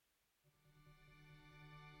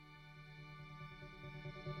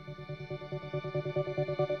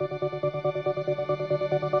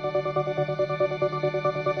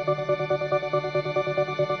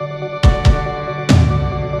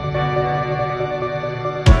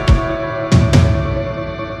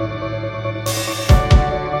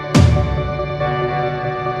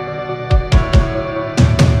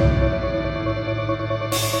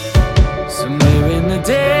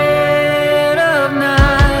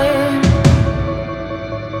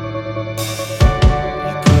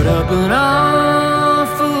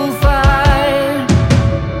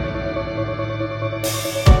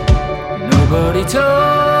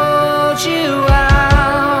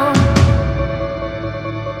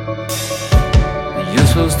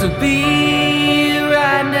to be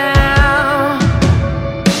right now.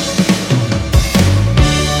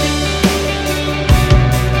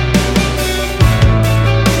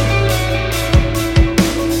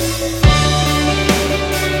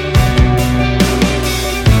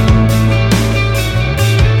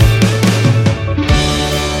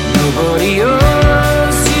 Nobody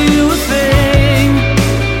owes you a thing.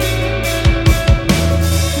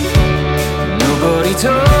 Nobody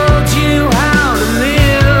told you how to live.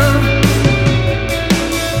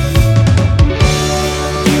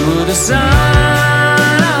 You were the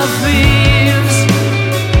son of thieves,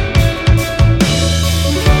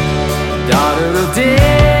 daughter of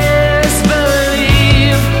disbelief.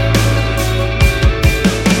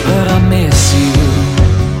 But I miss you,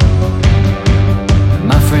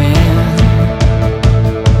 my friend.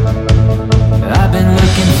 I've been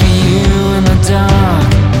looking for you in the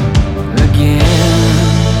dark again.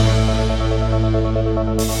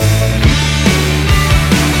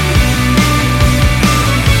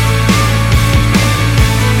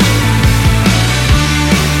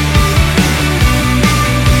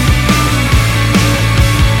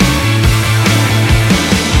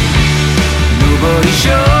 Nobody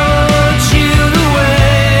showed you the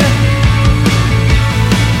way.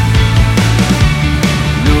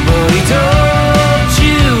 Nobody told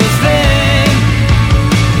you a thing.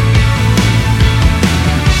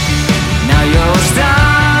 Now you're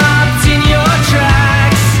stopped in your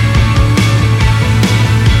tracks.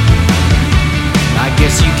 I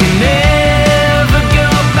guess you can never go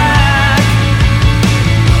back.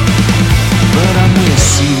 But I miss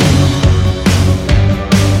you,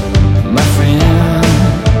 my friend.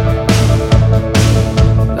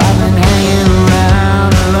 I've been hanging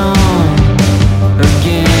around alone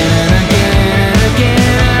again and again and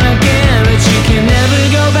again and again, but you can never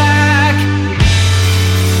go back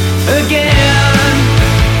again.